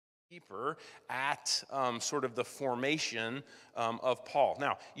deeper at sort of the formation of Paul.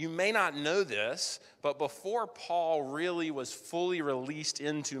 Now, you may not know this, but before Paul really was fully released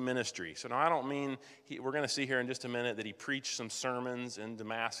into ministry, so now I don't mean, we're going to see here in just a minute that he preached some sermons in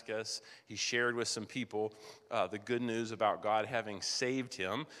Damascus. He shared with some people the good news about God having saved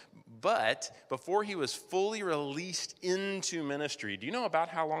him. But before he was fully released into ministry, do you know about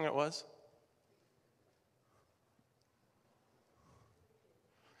how long it was?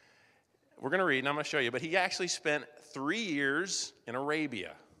 We're going to read, and I'm going to show you, but he actually spent 3 years in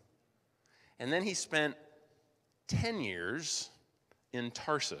Arabia. And then he spent 10 years in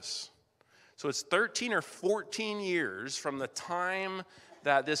Tarsus. So it's 13 or 14 years from the time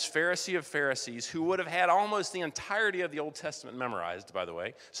that this Pharisee of Pharisees, who would have had almost the entirety of the Old Testament memorized, by the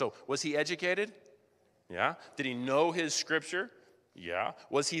way. So was he educated? Yeah. Did he know his scripture? Yeah.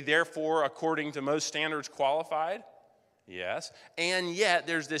 Was he therefore, according to most standards, qualified? Yes, and yet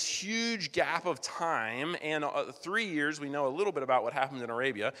there's this huge gap of time, and 3 years, we know a little bit about what happened in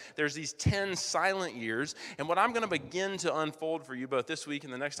Arabia. There's these 10 silent years, and what I'm going to begin to unfold for you both this week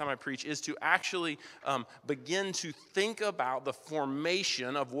and the next time I preach is to actually begin to think about the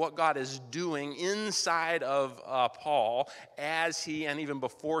formation of what God is doing inside of Paul as he, and even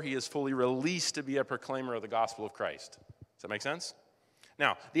before he is fully released to be a proclaimer of the gospel of Christ. Does that make sense?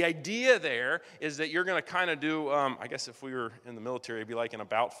 Now, the idea there is that you're going to kind of do, I guess if we were in the military, it'd be like an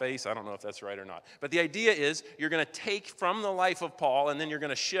about face. I don't know if that's right or not. But the idea is you're going to take from the life of Paul, and then you're going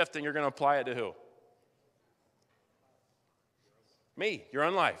to shift, and you're going to apply it to who? Me, your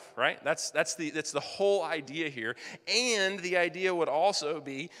own life, right? That's the whole idea here. And the idea would also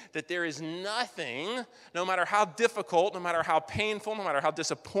be that there is nothing, no matter how difficult, no matter how painful, no matter how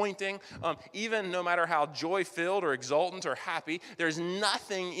disappointing, even no matter how joy-filled or exultant or happy, there's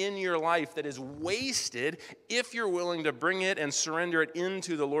nothing in your life that is wasted if you're willing to bring it and surrender it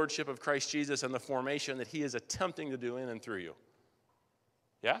into the lordship of Christ Jesus and the formation that he is attempting to do in and through you.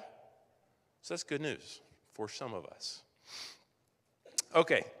 Yeah? So that's good news for some of us.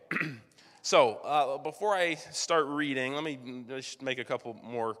 Okay, so before I start reading, let me just make a couple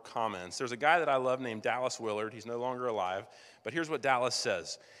more comments. There's a guy that I love named Dallas Willard. He's no longer alive, but here's what Dallas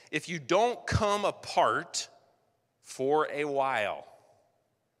says. If you don't come apart for a while,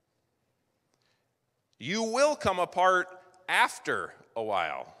 you will come apart after a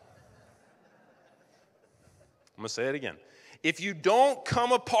while. I'm going to say it again. If you don't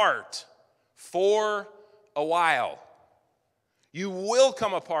come apart for a while, you will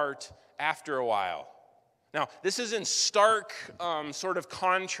come apart after a while. Now, this is in stark sort of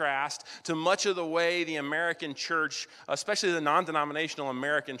contrast to much of the way the American church, especially the non-denominational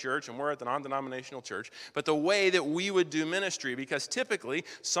American church, and we're at the non-denominational church, but the way that we would do ministry, because typically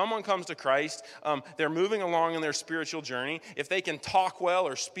someone comes to Christ, they're moving along in their spiritual journey. If they can talk well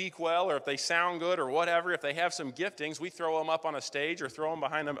or speak well, or if they sound good or whatever, if they have some giftings, we throw them up on a stage or throw them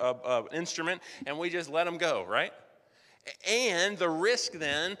behind an instrument, and we just let them go, right? And the risk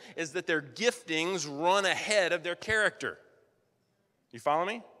then is that their giftings run ahead of their character. You follow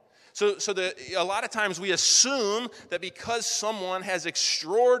me? So a lot of times we assume that because someone has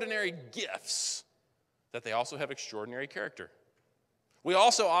extraordinary gifts, that they also have extraordinary character. We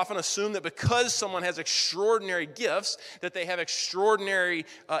also often assume that because someone has extraordinary gifts, that they have extraordinary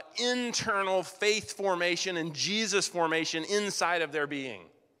internal faith formation and Jesus formation inside of their being.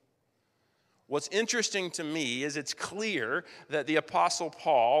 What's interesting to me is it's clear that the Apostle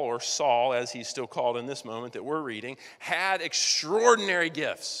Paul, or Saul as he's still called in this moment that we're reading, had extraordinary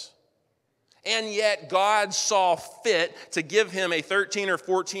gifts. And yet God saw fit to give him a 13 or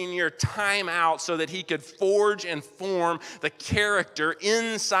 14-year time out so that he could forge and form the character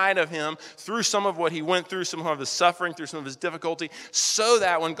inside of him through some of what he went through, some of his suffering, through some of his difficulty, so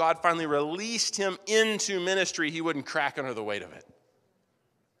that when God finally released him into ministry, he wouldn't crack under the weight of it.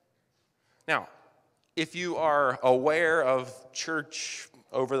 Now, if you are aware of church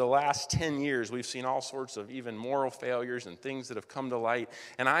over the last 10 years, we've seen all sorts of even moral failures and things that have come to light.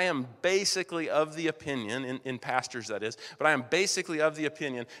 And I am basically of the opinion, in pastors that is, but I am basically of the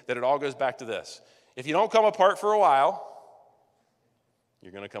opinion that it all goes back to this. If you don't come apart for a while,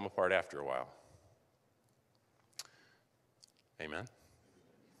 you're going to come apart after a while. Amen.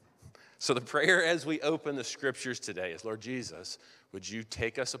 So the prayer as we open the scriptures today is, Lord Jesus, would you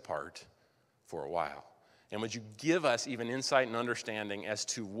take us apart for a while? And would you give us even insight and understanding as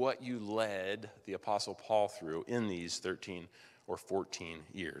to what you led the Apostle Paul through in these 13 or 14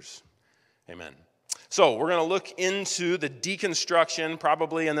 years? Amen. So we're going to look into the deconstruction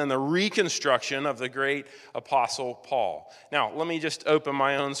probably and then the reconstruction of the great apostle Paul. Now, let me just open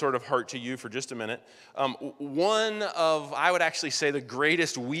my own sort of heart to you for just a minute. One of, I would actually say, the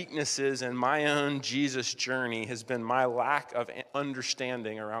greatest weaknesses in my own Jesus journey has been my lack of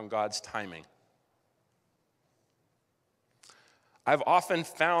understanding around God's timing. I've often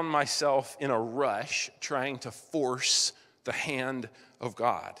found myself in a rush trying to force the hand of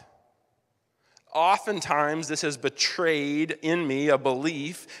God. Oftentimes, this has betrayed in me a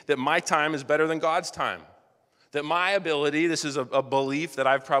belief that my time is better than God's time. That my ability, this is a belief that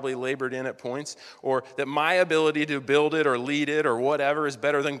I've probably labored in at points, or that my ability to build it or lead it or whatever is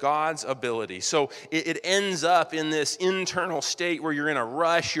better than God's ability. So it ends up in this internal state where you're in a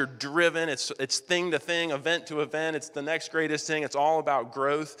rush, you're driven, it's thing to thing, event to event, it's the next greatest thing, it's all about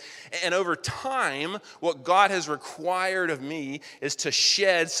growth. And over time, what God has required of me is to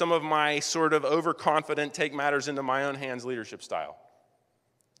shed some of my sort of overconfident, take matters into my own hands leadership style.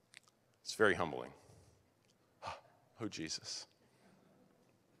 It's very humbling. Oh, Jesus.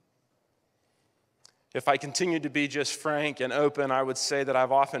 If I continued to be just frank and open, I would say that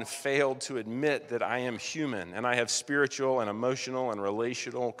I've often failed to admit that I am human and I have spiritual and emotional and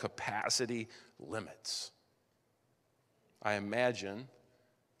relational capacity limits. I imagine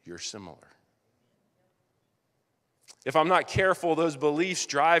you're similar. If I'm not careful, those beliefs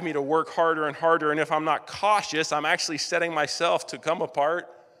drive me to work harder and harder, and if I'm not cautious, I'm actually setting myself to come apart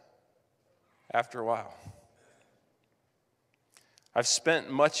after a while. I've spent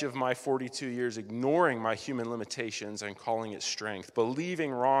much of my 42 years ignoring my human limitations and calling it strength,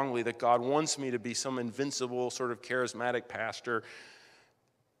 believing wrongly that God wants me to be some invincible sort of charismatic pastor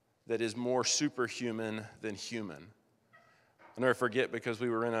that is more superhuman than human. I'll never forget, because we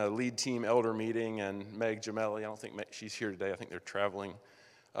were in a lead team elder meeting, and Meg Gemelli, I don't think she's here today, I think they're traveling,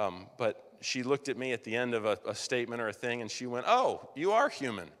 but she looked at me at the end of a statement or a thing, and she went, "Oh, you are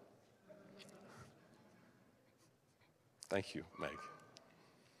human." Thank you, Meg.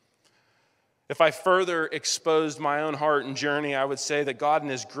 If I further exposed my own heart and journey, I would say that God in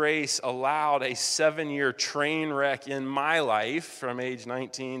His grace allowed a 7-year train wreck in my life from age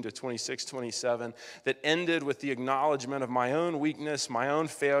 19 to 26, 27 that ended with the acknowledgement of my own weakness, my own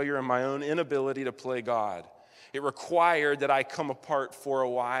failure, and my own inability to play God. It required that I come apart for a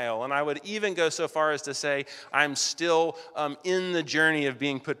while. And I would even go so far as to say I'm still in the journey of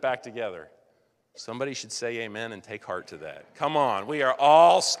being put back together. Somebody should say amen and take heart to that. Come on, we are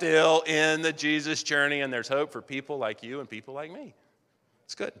all still in the Jesus journey, and there's hope for people like you and people like me.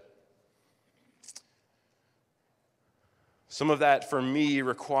 It's good. Some of that for me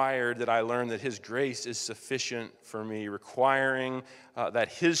required that I learn that His grace is sufficient for me, requiring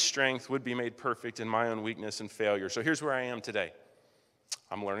that His strength would be made perfect in my own weakness and failure. So here's where I am today.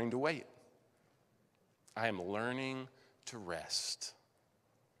 I'm learning to wait. I am learning to rest.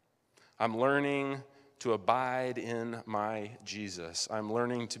 I'm learning to abide in my Jesus. I'm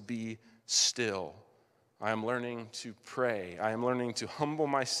learning to be still. I am learning to pray. I am learning to humble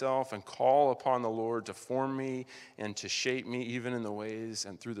myself and call upon the Lord to form me and to shape me even in the ways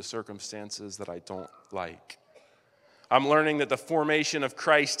and through the circumstances that I don't like. I'm learning that the formation of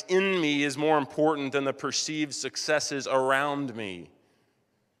Christ in me is more important than the perceived successes around me.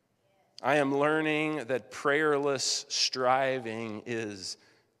 I am learning that prayerless striving is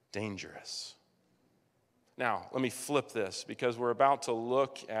dangerous. Now, let me flip this, because we're about to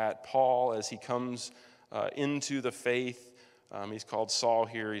look at Paul as he comes into the faith. He's called Saul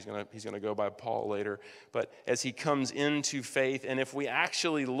here. He's gonna go by Paul later. But as he comes into faith, and if we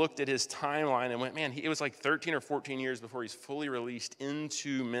actually looked at his timeline and went, man, it was like 13 or 14 years before he's fully released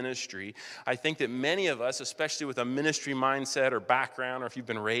into ministry. I think that many of us, especially with a ministry mindset or background, or if you've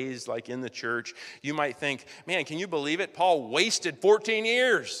been raised like in the church, you might think, man, can you believe it? Paul wasted 14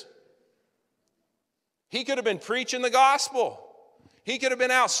 years. He could have been preaching the gospel. He could have been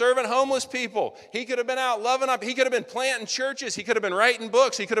out serving homeless people. He could have been out loving up. He could have been planting churches. He could have been writing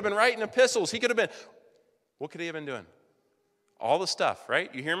books. He could have been writing epistles. He could have been, what could he have been doing? All the stuff,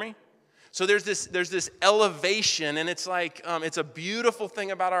 right? You hear me? So there's this elevation, and it's like, it's a beautiful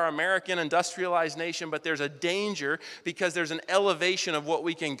thing about our American industrialized nation, but there's a danger because there's an elevation of what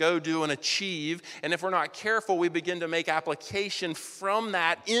we can go do and achieve, and if we're not careful, we begin to make application from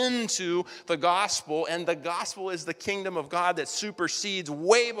that into the gospel, and the gospel is the kingdom of God that supersedes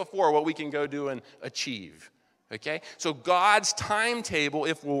way before what we can go do and achieve. Okay? So God's timetable,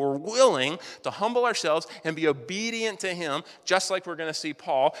 if we're willing to humble ourselves and be obedient to Him, just like we're going to see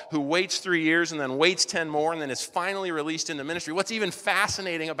Paul, who waits 3 years and then waits 10 more and then is finally released into ministry. What's even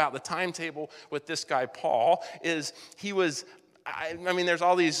fascinating about the timetable with this guy, Paul, is he was I mean, there's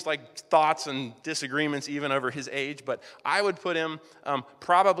all these like thoughts and disagreements even over his age, but I would put him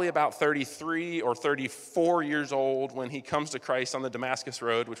probably about 33 or 34 years old when he comes to Christ on the Damascus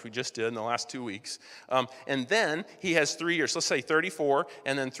Road, which we just did in the last 2 weeks. And then he has 3 years. Let's say 34,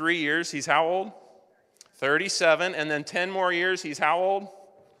 and then 3 years, he's how old? 37, and then 10 more years, he's how old?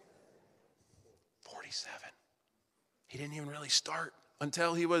 47. He didn't even really start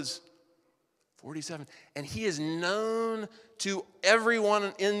until he was 47. And he is known to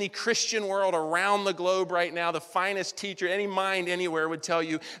everyone in the Christian world around the globe right now. The finest teacher, any mind anywhere would tell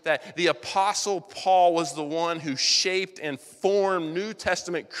you that the Apostle Paul was the one who shaped and formed New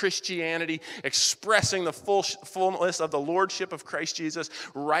Testament Christianity, expressing the fullness of the Lordship of Christ Jesus,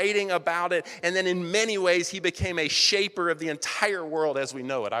 writing about it. And then in many ways, he became a shaper of the entire world as we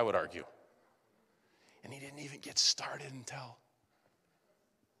know it, I would argue. And he didn't even get started until...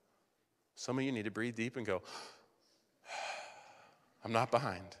 Some of you need to breathe deep and go, I'm not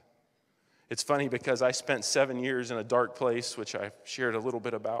behind. It's funny because I spent 7 years in a dark place, which I shared a little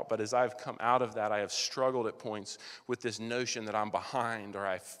bit about, but as I've come out of that, I have struggled at points with this notion that I'm behind or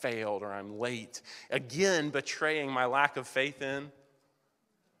I failed or I'm late. Again, betraying my lack of faith in.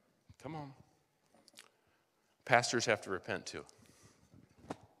 Come on. Pastors have to repent too.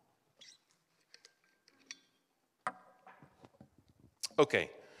 Okay.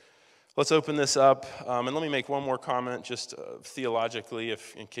 Let's open this up, and let me make one more comment just theologically,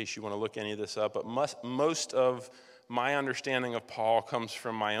 in case you want to look any of this up. But most of my understanding of Paul comes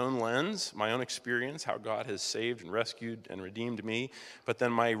from my own lens, my own experience, how God has saved and rescued and redeemed me. But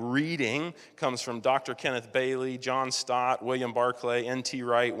then my reading comes from Dr. Kenneth Bailey, John Stott, William Barclay, N.T.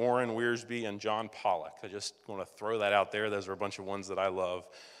 Wright, Warren Wiersbe, and John Pollock. I just want to throw that out there. Those are a bunch of ones that I love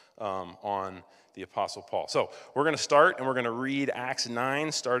on the Apostle Paul. So we're going to start, and we're going to read Acts 9,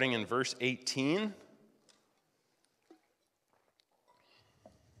 starting in verse 18.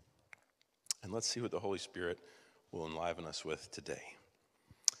 And let's see what the Holy Spirit will enliven us with today.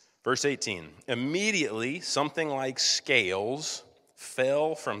 Verse 18, immediately something like scales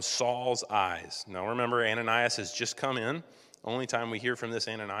fell from Saul's eyes. Now remember, Ananias has just come in. Only time we hear from this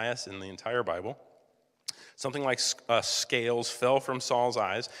Ananias in the entire Bible. Something like scales fell from Saul's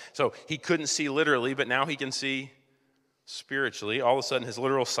eyes. So he couldn't see literally, but now he can see spiritually. All of a sudden, his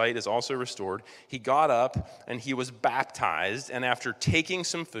literal sight is also restored. He got up and he was baptized. And after taking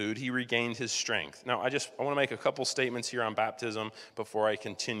some food, he regained his strength. Now, I want to make a couple statements here on baptism before I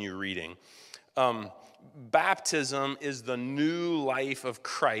continue reading. Baptism is the new life of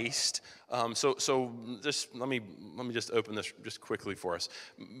Christ. So just let me just open this just quickly for us.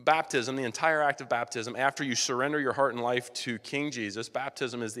 Baptism, the entire act of baptism, after you surrender your heart and life to King Jesus,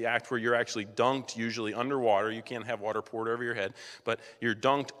 baptism is the act where you're actually dunked, usually underwater. You can't have water poured over your head, but you're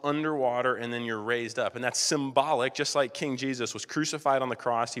dunked underwater and then you're raised up. And that's symbolic, just like King Jesus was crucified on the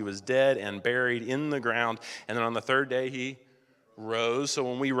cross. He was dead and buried in the ground. And then on the third day, he rose. So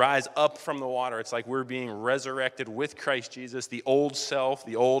when we rise up from the water, it's like we're being resurrected with Christ Jesus. The old self,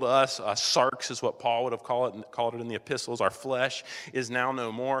 the old us, sarx is what Paul would have called it in the epistles. Our flesh is now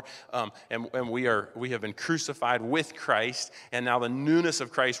no more, and we have been crucified with Christ, and now the newness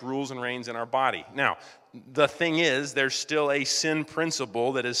of Christ rules and reigns in our body. Now, the thing is, there's still a sin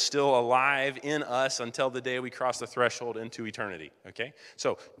principle that is still alive in us until the day we cross the threshold into eternity. Okay?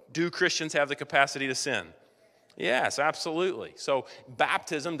 So, do Christians have the capacity to sin? Yes, absolutely. So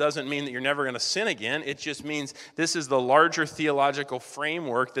baptism doesn't mean that you're never going to sin again. It just means this is the larger theological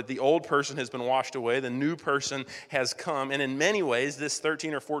framework that the old person has been washed away, the new person has come. And in many ways, this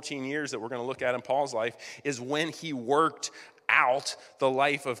 13 or 14 years that we're going to look at in Paul's life is when he worked out the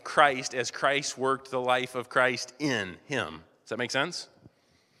life of Christ as Christ worked the life of Christ in him. Does that make sense?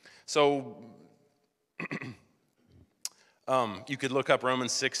 So... you could look up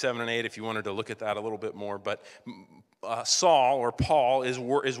Romans 6, 7, and 8 if you wanted to look at that a little bit more. But Saul, or Paul, is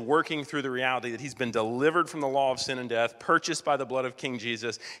working through the reality that he's been delivered from the law of sin and death, purchased by the blood of King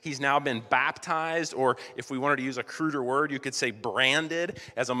Jesus. He's now been baptized, or if we wanted to use a cruder word, you could say branded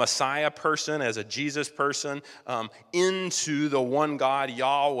as a Messiah person, as a Jesus person, into the one God,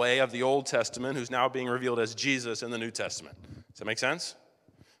 Yahweh of the Old Testament, who's now being revealed as Jesus in the New Testament. Does that make sense?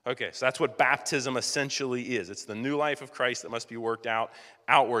 Okay, so that's what baptism essentially is. It's the new life of Christ that must be worked out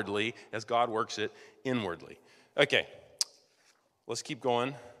outwardly as God works it inwardly. Okay, let's keep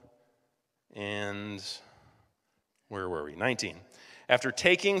going. And where were we? 19. After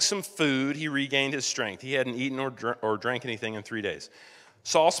taking some food, he regained his strength. He hadn't eaten or drank anything in 3 days.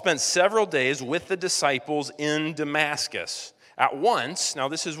 Saul spent several days with the disciples in Damascus. At once, now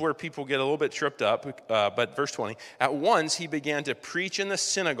this is where people get a little bit tripped up, but verse 20, at once he began to preach in the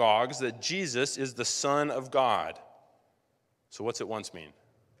synagogues that Jesus is the Son of God. So what's it once mean?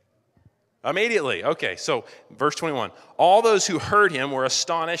 Immediately. Okay, so verse 21. All those who heard him were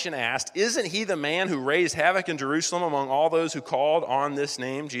astonished and asked, "Isn't he the man who raised havoc in Jerusalem among all those who called on this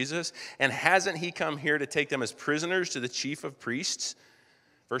name, Jesus? And hasn't he come here to take them as prisoners to the chief of priests?"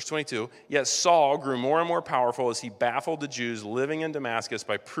 Verse 22. Yet Saul grew more and more powerful as he baffled the Jews living in Damascus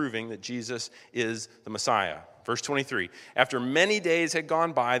by proving that Jesus is the Messiah. Verse 23, after many days had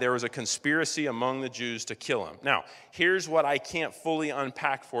gone by, there was a conspiracy among the Jews to kill him. Now, here's what I can't fully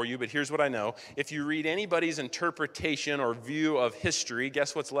unpack for you, but here's what I know. If you read anybody's interpretation or view of history,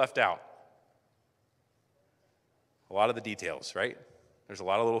 guess what's left out? A lot of the details, right? There's a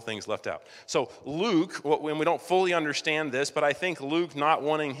lot of little things left out. So Luke, when we don't fully understand this, but I think Luke, not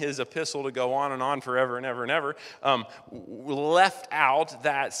wanting his epistle to go on and on forever and ever and ever, left out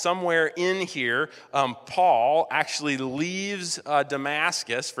that somewhere in here, Paul actually leaves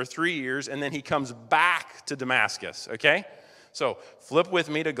Damascus for 3 years, and then he comes back to Damascus, okay? So flip with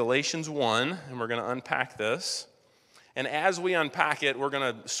me to Galatians 1, and we're going to unpack this. And as we unpack it, we're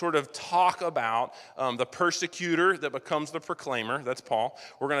going to sort of talk about the persecutor that becomes the proclaimer. That's Paul.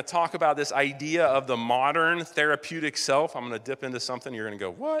 We're going to talk about this idea of the modern therapeutic self. I'm going to dip into something. You're going to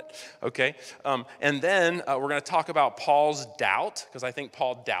go, what? Okay. And then we're going to talk about Paul's doubt, because I think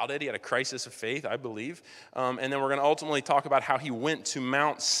Paul doubted. He had a crisis of faith, I believe. And then we're going to ultimately talk about how he went to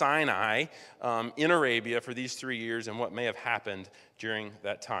Mount Sinai in Arabia for these 3 years and what may have happened during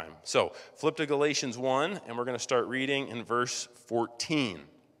that time. So flip to Galatians 1, and we're going to start reading in verse 14.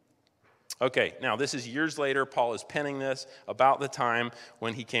 Okay, now this is years later. Paul is penning this about the time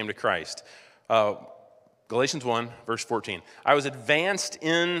when he came to Christ. Galatians 1, verse 14. I was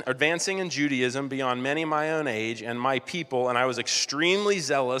advancing in Judaism beyond many my own age and my people, and I was extremely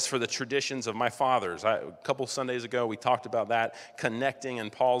zealous for the traditions of my fathers. A couple Sundays ago, we talked about that, connecting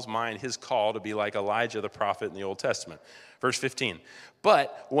in Paul's mind his call to be like Elijah the prophet in the Old Testament. Verse 15.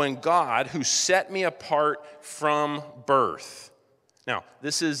 But when God, who set me apart from birth. Now,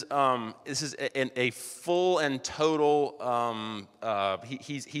 this is a full and total,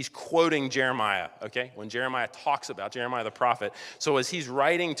 he's quoting Jeremiah, okay? When Jeremiah talks about Jeremiah the prophet. So as he's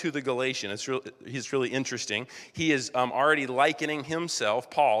writing to the Galatians, he's really interesting. He is already likening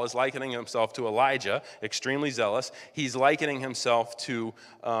himself, Paul is likening himself to Elijah, extremely zealous. He's likening himself to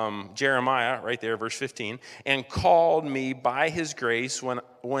Jeremiah, right there, verse 15, and called me by his grace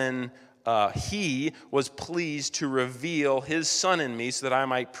when he was pleased to reveal his son in me so that I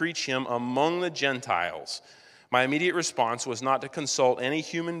might preach him among the Gentiles. My immediate response was not to consult any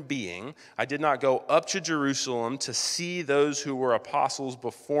human being. I did not go up to Jerusalem to see those who were apostles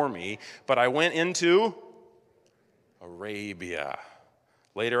before me, but I went into Arabia.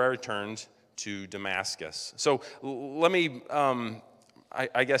 Later I returned to Damascus. So let me,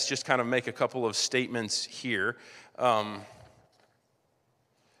 I guess, just kind of make a couple of statements here.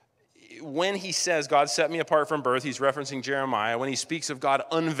 When he says God set me apart from birth, he's referencing Jeremiah. When he speaks of God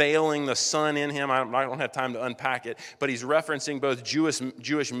unveiling the Son in him, I don't have time to unpack it, but he's referencing both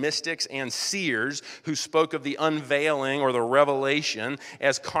Jewish mystics and seers who spoke of the unveiling or the revelation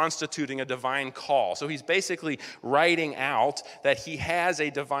as constituting a divine call. So he's basically writing out that he has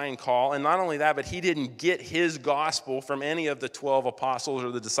a divine call, and not only that, but he didn't get his gospel from any of the 12 apostles or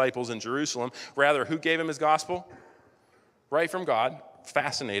the disciples in Jerusalem. Rather, who gave him his gospel? Right from God.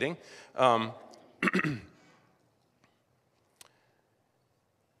 Fascinating. And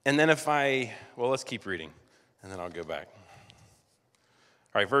then let's keep reading, and then I'll go back.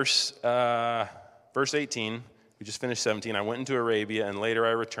 All right, verse 18. We just finished 17. I went into Arabia, and later I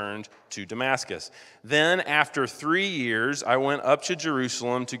returned to Damascus. Then, after 3 years, I went up to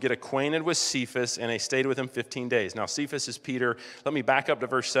Jerusalem to get acquainted with Cephas, and I stayed with him 15 days. Now, Cephas is Peter. Let me back up to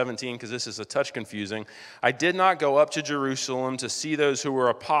verse 17, because this is a touch confusing. I did not go up to Jerusalem to see those who were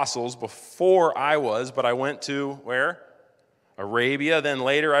apostles before I was, but I went to, where? Arabia. Then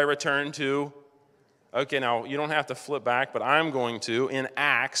later I returned to... Okay, now, you don't have to flip back, but I'm going to, in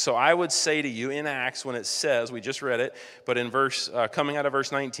Acts. So I would say to you, in Acts, when it says, we just read it, but in coming out of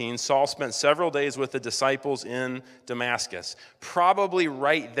verse 19, Saul spent several days with the disciples in Damascus. Probably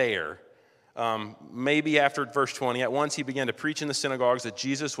right there, maybe after verse 20, at once he began to preach in the synagogues that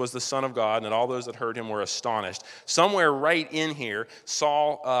Jesus was the Son of God, and all those that heard him were astonished. Somewhere right in here,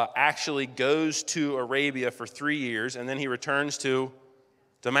 Saul actually goes to Arabia for 3 years, and then he returns to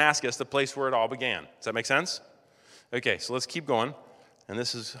Damascus, the place where it all began. Does that make sense? Okay, so let's keep going, and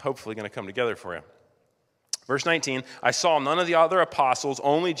this is hopefully going to come together for you. Verse 19, I saw none of the other apostles,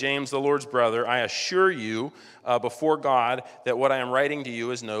 only James, the Lord's brother. I assure you before God that what I am writing to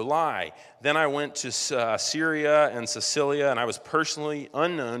you is no lie. Then I went to Syria and Cilicia, and I was personally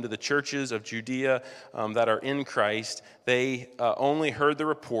unknown to the churches of Judea that are in Christ. They only heard the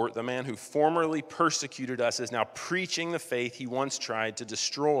report. The man who formerly persecuted us is now preaching the faith he once tried to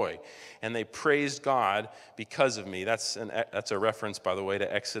destroy. And they praised God because of me. That's a reference, by the way,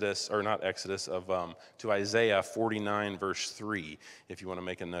 to Exodus, or not Exodus, to Isaiah 49, verse 3, if you want to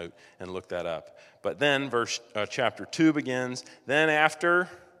make a note and look that up. But then chapter 2 begins. Then after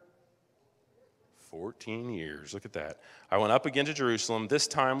 14 years, look at that, I went up again to Jerusalem, this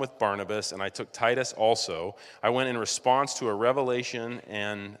time with Barnabas, and I took Titus also. I went in response to a revelation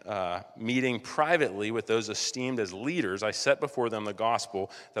and meeting privately with those esteemed as leaders. I set before them the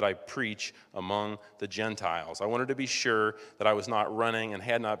gospel that I preach among the Gentiles. I wanted to be sure that I was not running and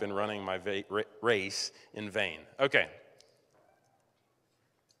had not been running my race in vain. Okay.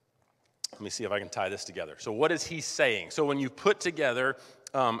 Let me see if I can tie this together. So what is he saying? So when you put together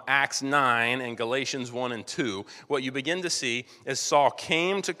Acts 9 and Galatians 1 and 2, what you begin to see is Saul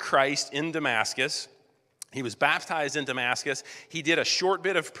came to Christ in Damascus. He was baptized in Damascus. He did a short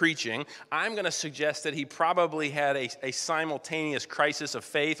bit of preaching. I'm going to suggest that he probably had a simultaneous crisis of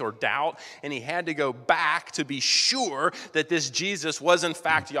faith or doubt, and he had to go back to be sure that this Jesus was in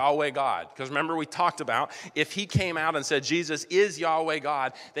fact Yahweh God. Because remember, we talked about if he came out and said Jesus is Yahweh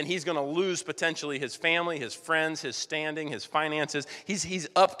God, then he's going to lose potentially his family, his friends, his standing, his finances. He's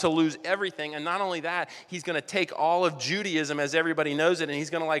up to lose everything. And not only that, he's going to take all of Judaism as everybody knows it, and he's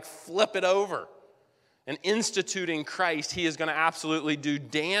going to flip it over. And instituting Christ, he is going to absolutely do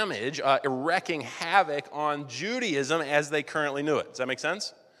damage, wreaking havoc on Judaism as they currently knew it. Does that make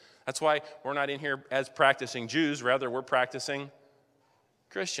sense? That's why we're not in here as practicing Jews. Rather, we're practicing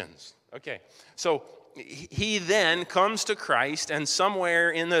Christians. Okay, so he then comes to Christ, and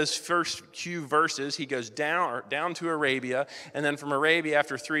somewhere in those first few verses, he goes down to Arabia, and then from Arabia,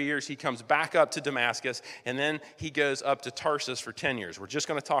 after 3 years, he comes back up to Damascus, and then he goes up to Tarsus for 10 years. We're just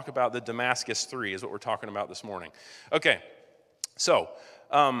going to talk about the Damascus 3 is what we're talking about this morning. Okay, so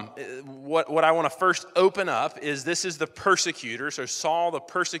what I want to first open up is this is the persecutor. So Saul, the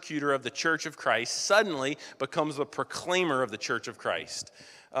persecutor of the church of Christ, suddenly becomes the proclaimer of the church of Christ.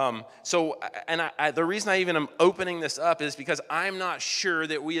 The reason I even am opening this up is because I'm not sure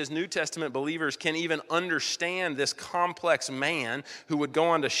that we as New Testament believers can even understand this complex man who would go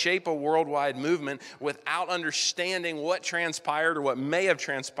on to shape a worldwide movement without understanding what transpired or what may have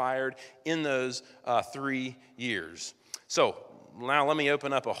transpired in those 3 years. So now let me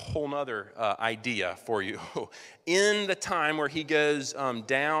open up a whole nother idea for you. In the time where he goes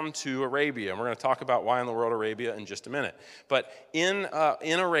down to Arabia, and we're going to talk about why in the world Arabia in just a minute. But in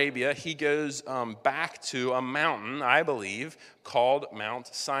Arabia, he goes back to a mountain, I believe, called Mount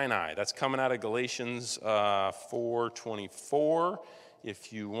Sinai. That's coming out of Galatians 4:24.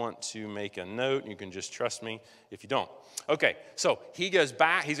 If you want to make a note, you can just trust me if you don't. Okay, so he goes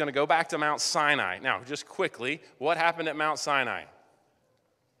back. He's going to go back to Mount Sinai. Now, just quickly, what happened at Mount Sinai?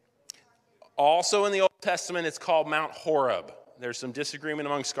 Also in the Old Testament, it's called Mount Horeb. There's some disagreement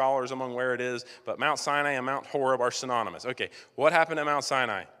among scholars among where it is, but Mount Sinai and Mount Horeb are synonymous. Okay, what happened at Mount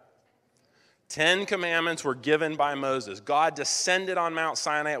Sinai? 10 commandments were given by Moses. God descended on Mount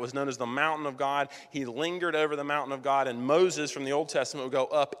Sinai. It was known as the mountain of God. He lingered over the mountain of God, and Moses from the Old Testament would go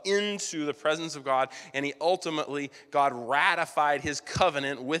up into the presence of God, and God ratified his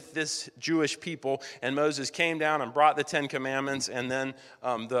covenant with this Jewish people, and Moses came down and brought the 10 commandments, and then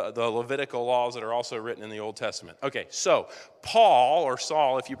the Levitical laws that are also written in the Old Testament. Okay, so Paul, or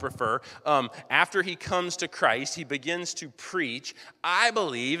Saul if you prefer, after he comes to Christ, he begins to preach. I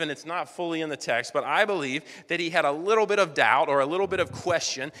believe, and it's not fully in the text, but I believe that he had a little bit of doubt or a little bit of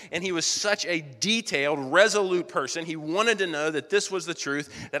question, and he was such a detailed, resolute person. He wanted to know that this was the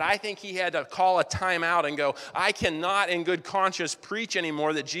truth, that I think he had to call a timeout and go, I cannot in good conscience preach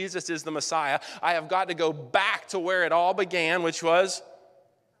anymore that Jesus is the Messiah. I have got to go back to where it all began, which was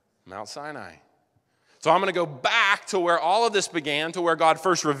Mount Sinai. So I'm going to go back to where all of this began, to where God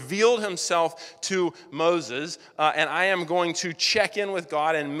first revealed himself to Moses, and I am going to check in with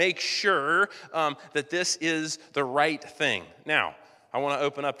God and make sure that this is the right thing. Now, I want to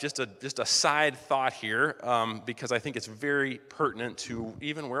open up just a side thought here because I think it's very pertinent to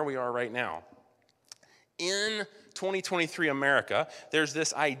even where we are right now. In 2023 America, there's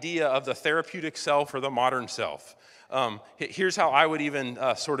this idea of the therapeutic self or the modern self. Here's how I would even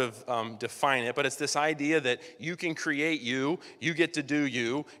define it, but it's this idea that you can create you get to do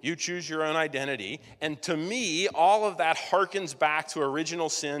you choose your own identity, and to me, all of that harkens back to original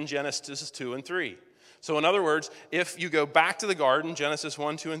sin, Genesis 2 and 3. So in other words, if you go back to the garden, Genesis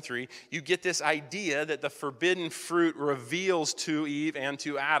 1, 2, and 3, you get this idea that the forbidden fruit reveals to Eve and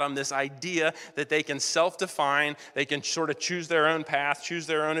to Adam this idea that they can self-define, they can sort of choose their own path, choose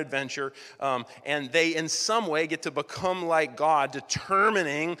their own adventure, and they in some way get to become like God,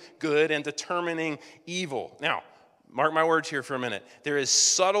 determining good and determining evil. Now, mark my words here for a minute. There is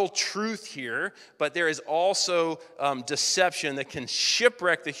subtle truth here, but there is also deception that can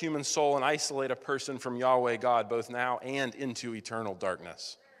shipwreck the human soul and isolate a person from Yahweh God, both now and into eternal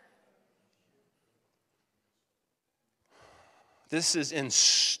darkness. This is in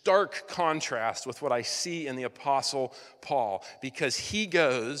stark contrast with what I see in the Apostle Paul, because he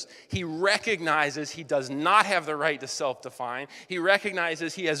recognizes he does not have the right to self-define. He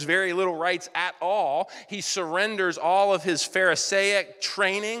recognizes he has very little rights at all. He surrenders all of his Pharisaic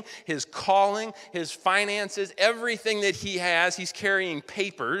training, his calling, his finances, everything that he has. He's carrying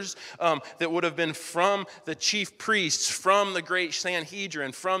papers that would have been from the chief priests, from the great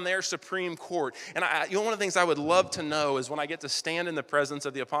Sanhedrin, from their Supreme Court. And one of the things I would love to know is when I get to stand in the presence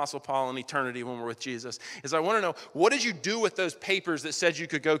of the Apostle Paul in eternity when we're with Jesus, is I want to know, what did you do with those papers that said you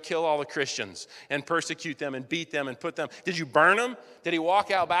could go kill all the Christians and persecute them and beat them and put them? Did you burn them? Did he walk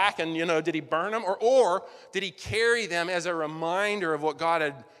out back and, did he burn them? Or did he carry them as a reminder of what God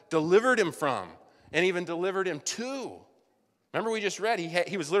had delivered him from and even delivered him to? Remember we just read,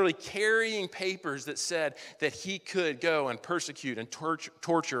 he was literally carrying papers that said that he could go and persecute and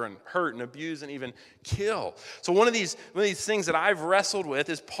torture and hurt and abuse and even kill. So one of these things that I've wrestled with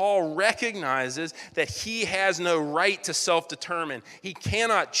is Paul recognizes that he has no right to self-determine. He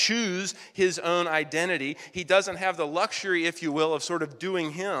cannot choose his own identity. He doesn't have the luxury, if you will, of sort of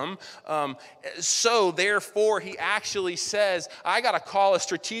doing him. So therefore, he actually says, I got to call a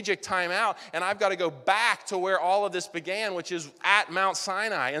strategic time out, and I've got to go back to where all of this began, which is at Mount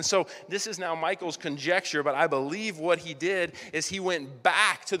Sinai. And so this is now Michael's conjecture, but I believe what he did is he went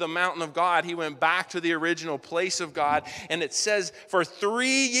back to the mountain of God. He went back to the original place of God. And it says for 3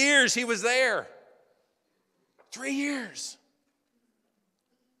 years he was there. 3 years.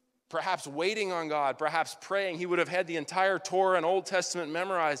 Perhaps waiting on God, perhaps praying. He would have had the entire Torah and Old Testament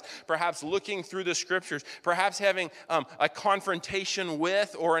memorized, perhaps looking through the scriptures, perhaps having a confrontation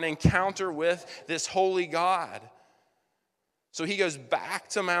with or an encounter with this holy God. So he goes back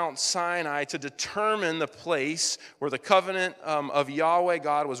to Mount Sinai to determine the place where the covenant of Yahweh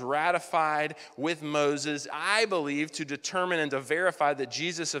God was ratified with Moses, I believe, to determine and to verify that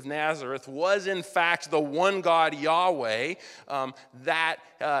Jesus of Nazareth was in fact the one God Yahweh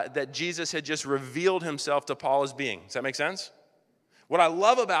that Jesus had just revealed himself to Paul as being. Does that make sense? What I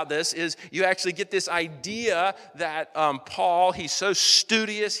love about this is you actually get this idea that Paul, he's so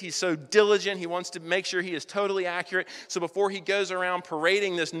studious, he's so diligent, he wants to make sure he is totally accurate. So before he goes around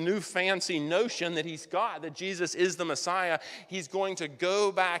parading this new fancy notion that he's got, that Jesus is the Messiah, he's going to go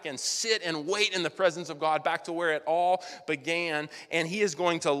back and sit and wait in the presence of God, back to where it all began, and he is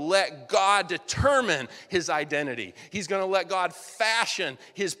going to let God determine his identity. He's going to let God fashion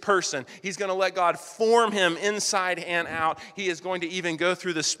his person. He's going to let God form him inside and out. He is going to even go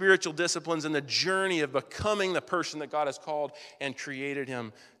through the spiritual disciplines and the journey of becoming the person that God has called and created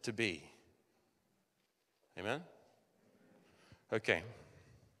him to be. Amen? Okay.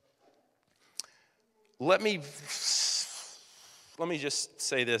 Let me just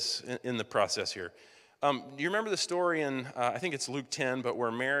say this in the process here. Do you remember the story in, I think it's Luke 10, but where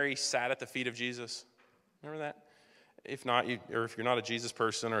Mary sat at the feet of Jesus? Remember that? If not, or if you're not a Jesus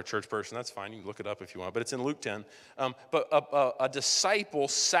person or a church person, that's fine. You can look it up if you want. But it's in Luke 10. But a disciple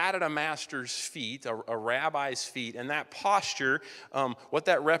sat at a master's feet, a rabbi's feet, and that posture, what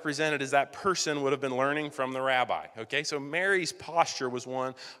that represented is that person would have been learning from the rabbi. Okay, so Mary's posture was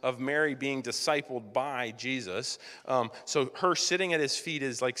one of Mary being discipled by Jesus. So her sitting at his feet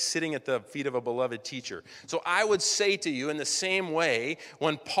is like sitting at the feet of a beloved teacher. So I would say to you, in the same way,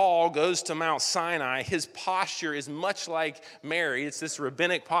 when Paul goes to Mount Sinai, his posture is much like Mary. It's this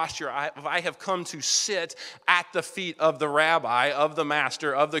rabbinic posture. I have come to sit at the feet of the rabbi, of the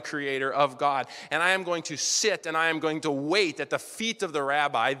master, of the creator, of God. And I am going to sit and I am going to wait at the feet of the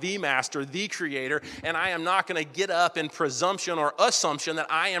rabbi, the master, the creator. And I am not going to get up in presumption or assumption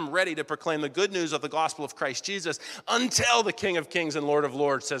that I am ready to proclaim the good news of the gospel of Christ Jesus until the King of Kings and Lord of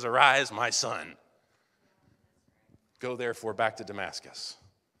Lords says, "Arise, my son. Go therefore back to Damascus."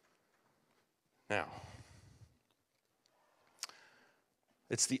 Now,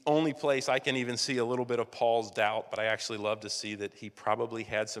 it's the only place I can even see a little bit of Paul's doubt, but I actually love to see that he probably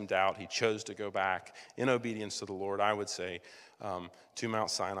had some doubt. He chose to go back in obedience to the Lord, I would say, to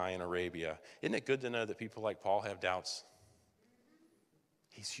Mount Sinai in Arabia. Isn't it good to know that people like Paul have doubts?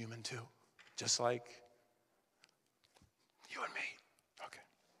 He's human too, just like You and me. Okay.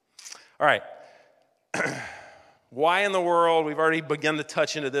 All right. Why in the world, we've already begun to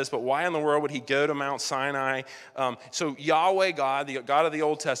touch into this, but why in the world would he go to Mount Sinai? So Yahweh God, the God of the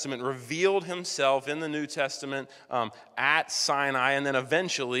Old Testament, revealed himself in the New Testament at Sinai, and then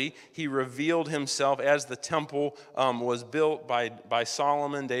eventually he revealed himself as the temple was built by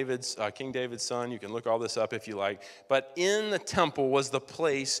Solomon, King David's son. You can look all this up if you like. But in the temple was the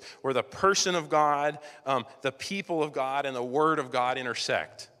place where the person of God, the people of God, and the word of God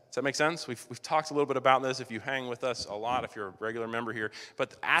intersect. Does that make sense? We've talked a little bit about this if you hang with us a lot, if you're a regular member here.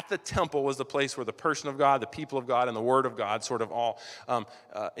 But at the temple was the place where the person of God, the people of God, and the word of God sort of all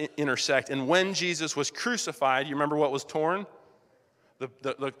intersect. And when Jesus was crucified, you remember what was torn?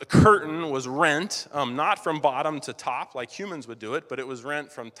 The curtain was rent, not from bottom to top like humans would do it, but it was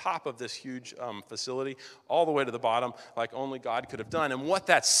rent from top of this huge facility all the way to the bottom like only God could have done. And what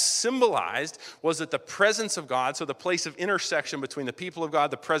that symbolized was that the presence of God, so the place of intersection between the people of God,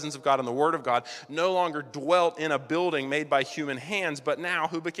 the presence of God, and the Word of God, no longer dwelt in a building made by human hands, but now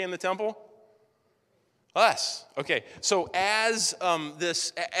who became the temple? Us. Okay, so as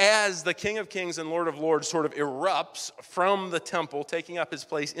the King of Kings and Lord of Lords sort of erupts from the temple, taking up his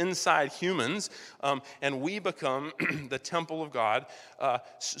place inside humans, and we become the temple of God,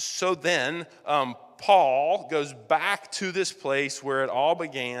 so then Paul goes back to this place where it all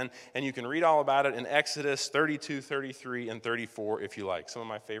began, and you can read all about it in Exodus 32, 33, and 34 if you like, some of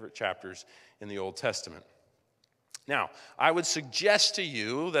my favorite chapters in the Old Testament. Now, I would suggest to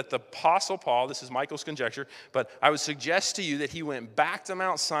you that the Apostle Paul, this is Michael's conjecture, but I would suggest to you that he went back to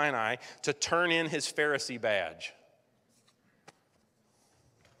Mount Sinai to turn in his Pharisee badge.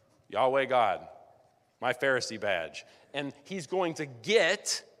 Yahweh God, my Pharisee badge. And he's going to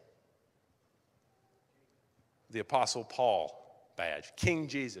get the Apostle Paul badge, King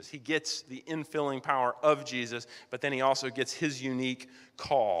Jesus. He gets the infilling power of Jesus, but then he also gets his unique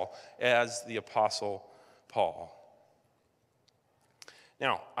call as the Apostle Paul.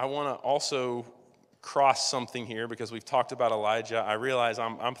 Now, I want to also cross something here because we've talked about Elijah. I realize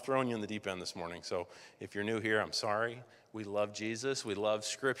I'm throwing you in the deep end this morning, so if you're new here, I'm sorry. We love Jesus. We love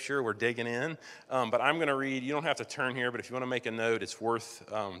Scripture. We're digging in. But I'm going to read. You don't have to turn here, but if you want to make a note, it's worth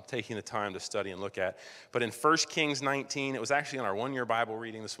taking the time to study and look at. But in 1 Kings 19, it was actually in our one-year Bible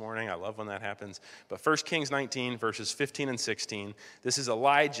reading this morning. I love when that happens. But 1 Kings 19, verses 15 and 16, this is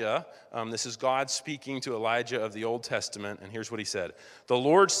Elijah. This is God speaking to Elijah of the Old Testament, and here's what he said. The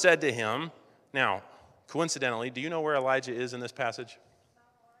Lord said to him, now, coincidentally, do you know where Elijah is in this passage?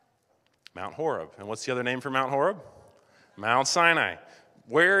 Mount Horeb. And what's the other name for Mount Horeb? Mount Sinai.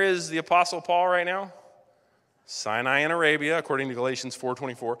 Where is the Apostle Paul right now? Sinai in Arabia, according to Galatians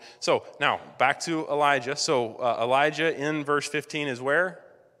 4:24. So now, back to Elijah. So Elijah in verse 15 is where?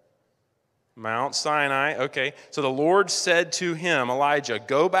 Mount Sinai. Okay, so the Lord said to him, Elijah,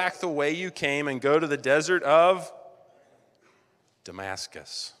 go back the way you came and go to the desert of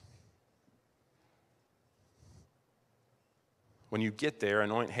Damascus. When you get there,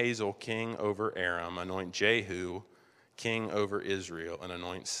 anoint Hazael king over Aram, anoint Jehu king over Israel, and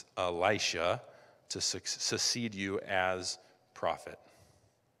anoints Elisha to succeed you as prophet.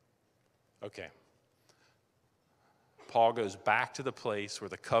 Okay. Paul goes back to the place where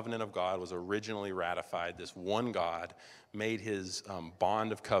the covenant of God was originally ratified. This one God made his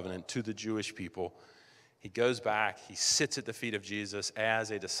bond of covenant to the Jewish people. He goes back, he sits at the feet of Jesus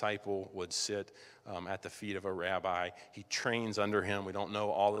as a disciple would sit at the feet of a rabbi. He trains under him. We don't know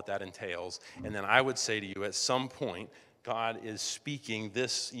all that entails. And then I would say to you, at some point, God is speaking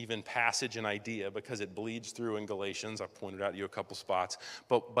this even passage and idea because it bleeds through in Galatians. I've pointed out to you a couple spots.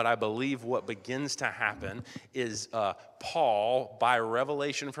 But I believe what begins to happen is Paul, by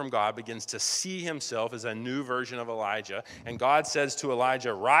revelation from God, begins to see himself as a new version of Elijah. And God says to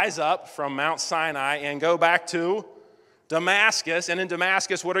Elijah, rise up from Mount Sinai and go back to Damascus. And in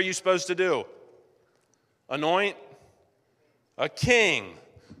Damascus, what are you supposed to do? Anoint a king.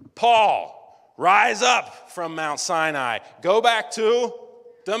 Paul. Rise up from Mount Sinai, go back to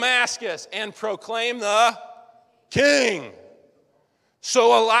Damascus, and proclaim the king.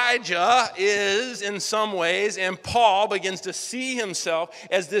 So Elijah is in some ways, and Paul begins to see himself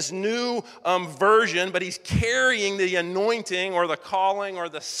as this new version, but he's carrying the anointing or the calling or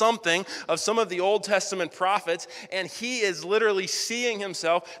the something of some of the Old Testament prophets, and he is literally seeing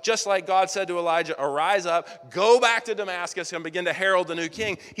himself, just like God said to Elijah, arise up, go back to Damascus and begin to herald the new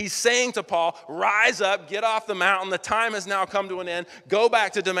king. He's saying to Paul, rise up, get off the mountain, the time has now come to an end, go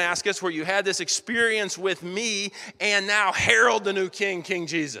back to Damascus where you had this experience with me, and now herald the new king, King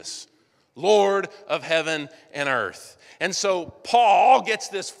Jesus. Lord of heaven and earth. And so Paul gets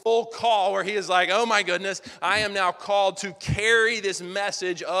this full call where he is like, oh my goodness, I am now called to carry this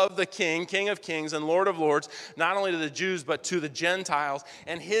message of the King, King of Kings and Lord of Lords, not only to the Jews, but to the Gentiles.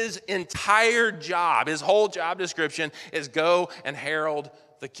 And his entire job, his whole job description is go and herald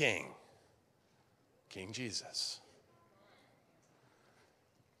the King, King Jesus.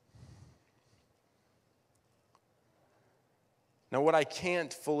 Now, what I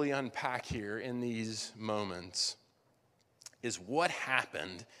can't fully unpack here in these moments is what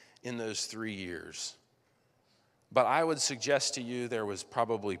happened in those 3 years. But I would suggest to you there was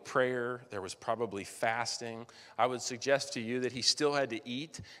probably prayer, there was probably fasting. I would suggest to you that he still had to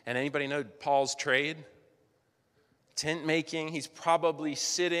eat. And anybody know Paul's trade? Tent making. He's probably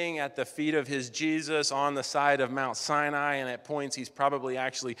sitting at the feet of his Jesus on the side of Mount Sinai, and at points he's probably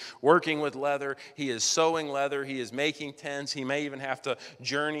actually working with leather. He is sewing leather. He is making tents. He may even have to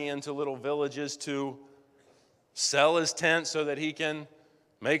journey into little villages to sell his tent so that he can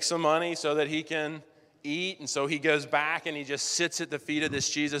make some money, so that he can eat. And so he goes back and he just sits at the feet of this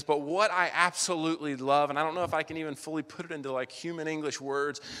Jesus. But what I absolutely love, and I don't know if I can even fully put it into like human English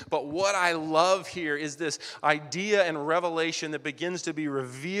words, but what I love here is this idea and revelation that begins to be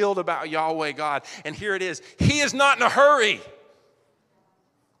revealed about Yahweh God. And here it is. He is not in a hurry.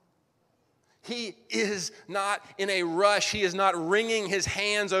 He is not in a rush. He is not wringing his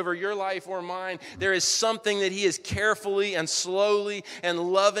hands over your life or mine. There is something that he is carefully and slowly and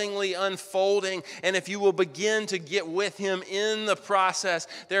lovingly unfolding. And if you will begin to get with him in the process,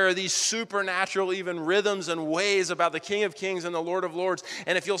 there are these supernatural even rhythms and ways about the King of Kings and the Lord of Lords.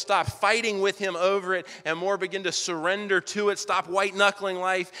 And if you'll stop fighting with him over it and more begin to surrender to it, stop white-knuckling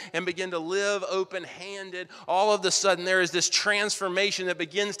life and begin to live open-handed, all of a sudden there is this transformation that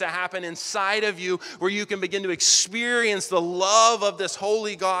begins to happen inside of you where you can begin to experience the love of this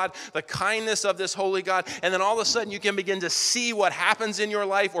holy God, the kindness of this holy God, and then all of a sudden you can begin to see what happens in your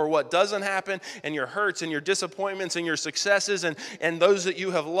life or what doesn't happen, and your hurts and your disappointments and your successes and those that you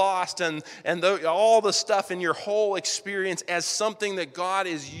have lost and all the stuff in your whole experience as something that God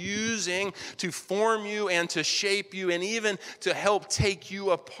is using to form you and to shape you and even to help take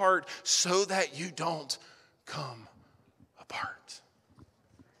you apart so that you don't come apart.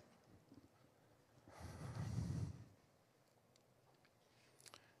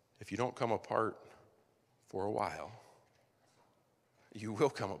 If you don't come apart for a while, you will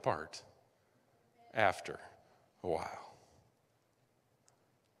come apart after a while.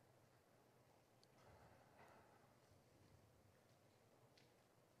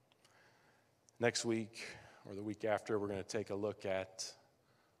 Next week or the week after, we're going to take a look at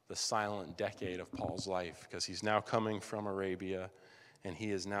the silent decade of Paul's life, because he's now coming from Arabia and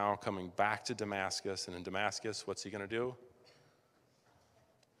he is now coming back to Damascus. And in Damascus, what's he going to do?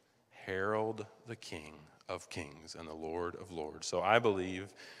 Herald the King of Kings and the Lord of Lords. So I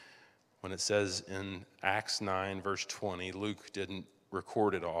believe when it says in Acts 9, verse 20, Luke didn't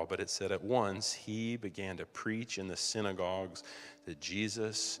record it all, but it said at once he began to preach in the synagogues that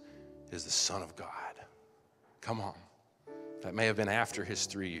Jesus is the Son of God. Come on. That may have been after his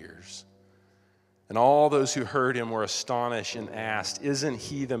 3 years. And all those who heard him were astonished and asked, isn't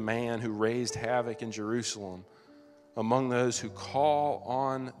he the man who raised havoc in Jerusalem among those who call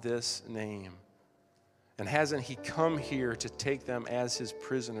on this name? And hasn't he come here to take them as his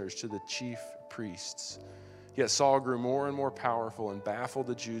prisoners to the chief priests? Yet Saul grew more and more powerful and baffled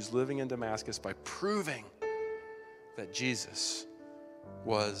the Jews living in Damascus by proving that Jesus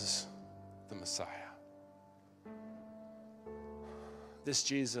was the Messiah. This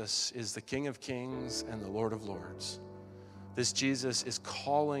Jesus is the King of Kings and the Lord of Lords. This Jesus is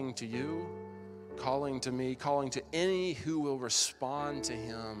calling to you, calling to me, calling to any who will respond to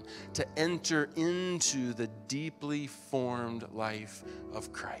him to enter into the deeply formed life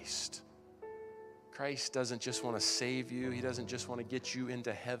of Christ. Christ doesn't just want to save you. He doesn't just want to get you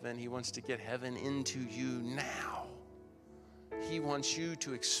into heaven. He wants to get heaven into you now. He wants you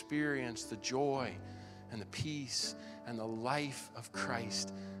to experience the joy and the peace and the life of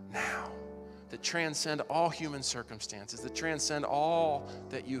Christ now that transcend all human circumstances, that transcend all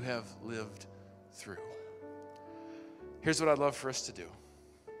that you have lived through. Here's what I'd love for us to do.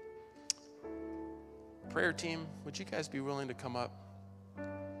 Prayer team, would you guys be willing to come up?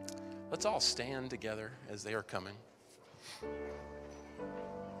 Let's all stand together as they are coming.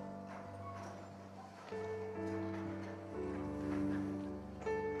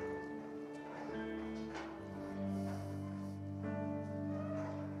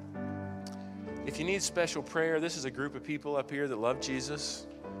 If you need special prayer, this is a group of people up here that love Jesus.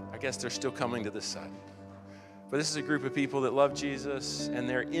 I guess they're still coming to this side. But this is a group of people that love Jesus, and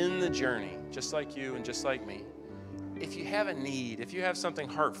they're in the journey, just like you and just like me. If you have a need, if you have something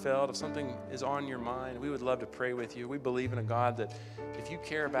heartfelt, if something is on your mind, we would love to pray with you. We believe in a God that if you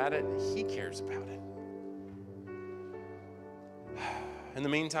care about it, He cares about it. In the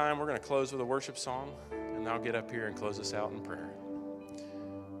meantime, we're going to close with a worship song, and I'll get up here and close us out in prayer.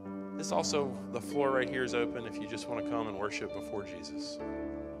 This also, the floor right here is open if you just want to come and worship before Jesus.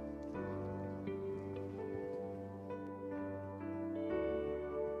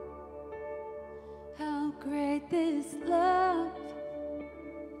 How great this love.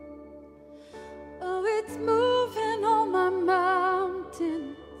 Oh, it's moving on my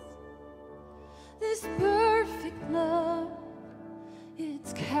mountains. This perfect love.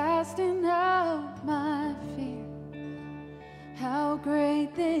 It's casting out my fear. How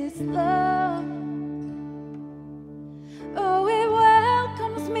great this love. Oh, it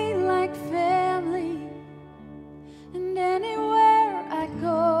welcomes me like family. And anywhere I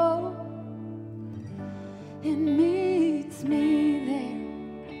go, it meets me there.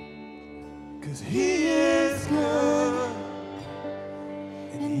 'Cause He is good.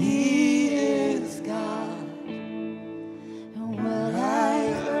 And He is God.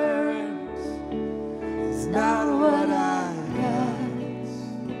 Not what I got,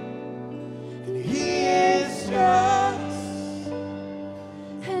 and He is just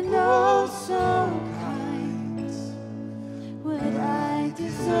and oh so kind. What I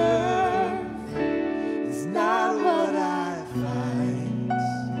deserve is not what I find.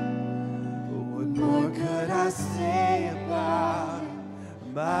 But what more could I say about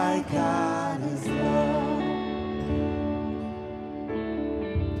my God is love?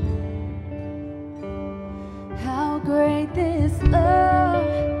 How great this love.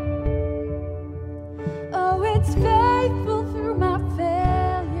 Oh, it's faithful through my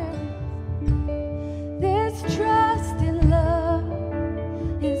failures. This trust in love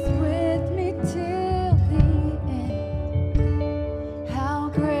is with me till the end. How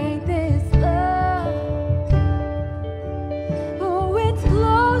great this love. Oh, it's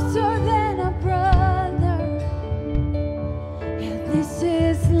closer than a brother. Yeah, this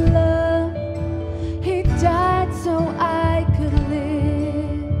is love. He died so I could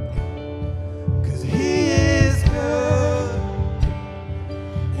live. 'Cause He is good.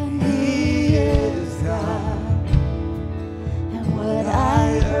 And He is God. And what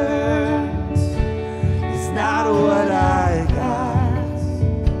I earned is not what I got.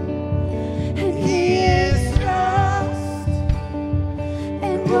 And He is just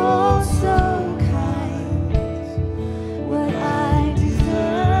and oh so kind. What I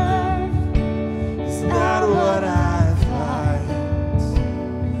deserve is not what I find.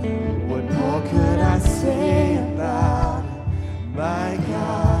 What more could I say about it? My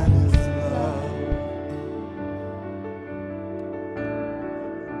God is love.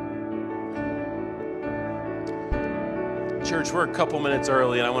 Church, we're a couple minutes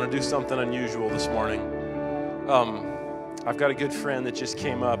early, and I want to do something unusual this morning. I've got a good friend that just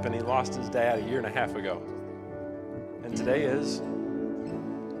came up, and he lost his dad a year and a half ago. And today is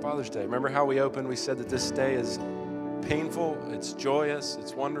Father's Day. Remember how we opened? We said that this day is painful, it's joyous,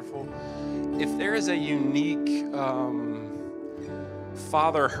 it's wonderful. If there is a unique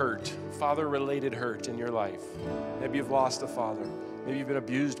father-related hurt in your life, maybe you've lost a father, maybe you've been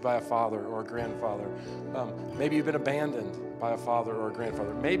abused by a father or a grandfather, maybe you've been abandoned by a father or a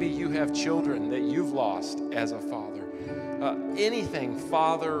grandfather, maybe you have children that you've lost as a father. Anything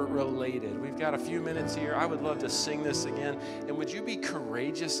father-related. We've got a few minutes here. I would love to sing this again. And would you be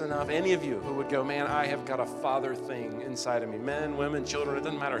courageous enough, any of you who would go, man, I have got a father thing inside of me. Men, women, children, it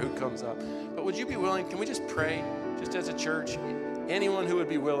doesn't matter who comes up. But would you be willing, can we just pray, just as a church? Anyone who would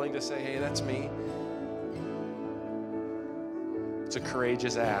be willing to say, hey, that's me. It's a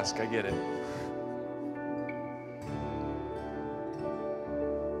courageous ask, I get it.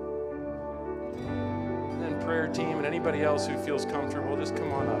 Prayer team and anybody else who feels comfortable, just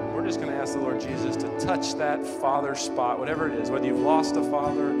come on up. We're just going to ask the Lord Jesus to touch that father spot, whatever it is, whether you've lost a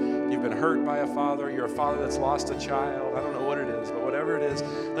father, you've been hurt by a father, you're a father that's lost a child, I don't know what it is, but whatever it is,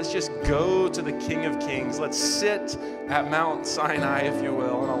 let's just go to the King of Kings. Let's sit at Mount Sinai, if you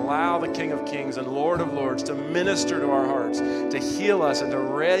will, and allow the King of Kings and Lord of Lords to minister to our hearts, to heal us and to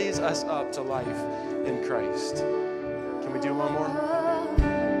raise us up to life in Christ. Can we do one more?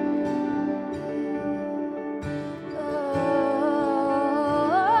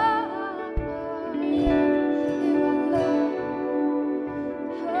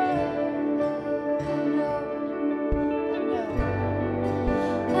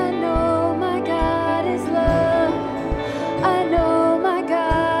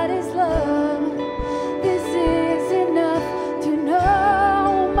 This is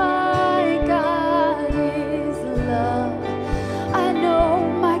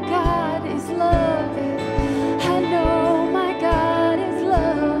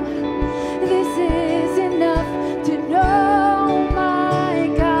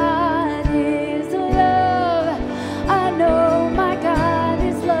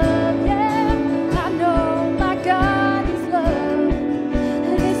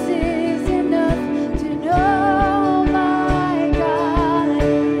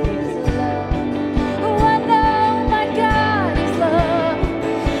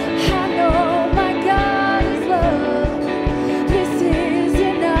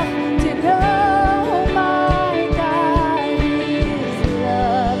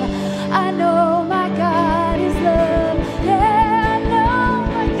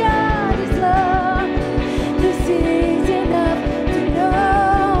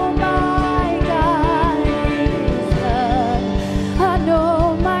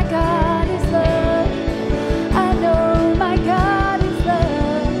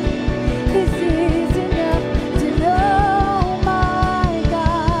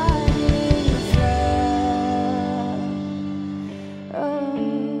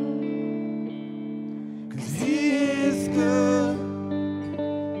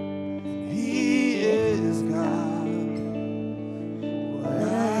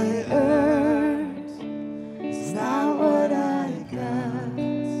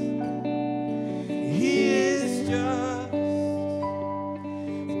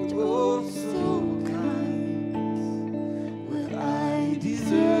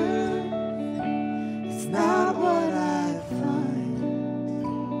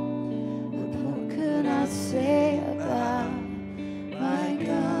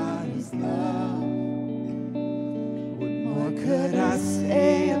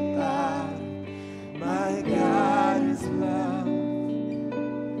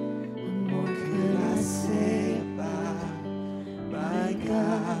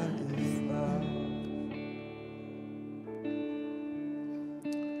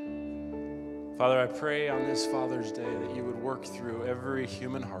Father, I pray on this Father's Day that you would work through every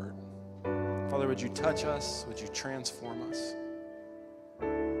human heart. Father, would you touch us? Would you transform us?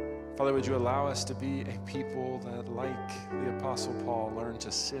 Father, would you allow us to be a people that, like the Apostle Paul, learn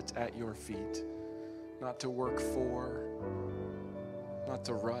to sit at your feet, not to work for, not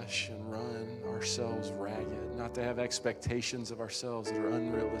to rush and run ourselves ragged, not to have expectations of ourselves that are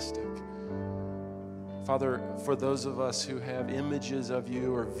unrealistic. Father, for those of us who have images of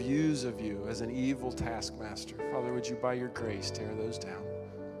you or views of you as an evil taskmaster, Father, would you by your grace tear those down?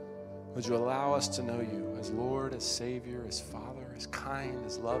 Would you allow us to know you as Lord, as Savior, as Father, as kind,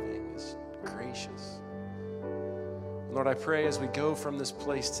 as loving, as gracious? Lord, I pray as we go from this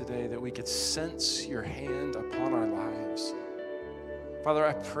place today that we could sense your hand upon our lives. Father,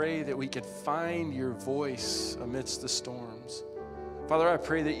 I pray that we could find your voice amidst the storms. Father, I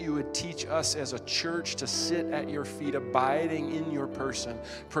pray that you would teach us as a church to sit at your feet, abiding in your person,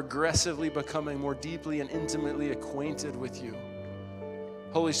 progressively becoming more deeply and intimately acquainted with you.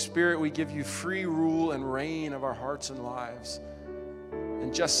 Holy Spirit, we give you free rule and reign of our hearts and lives.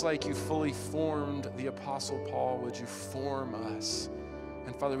 And just like you fully formed the Apostle Paul, would you form us?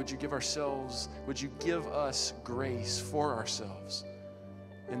 And Father, would you give us grace for ourselves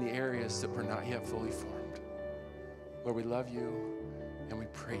in the areas that we're not yet fully formed? Lord, we love you and we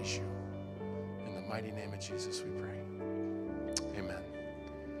praise you. In the mighty name of Jesus, we pray. Amen.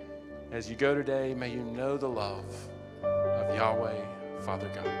 As you go today, may you know the love of Yahweh, Father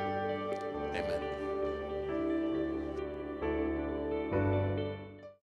God. Amen.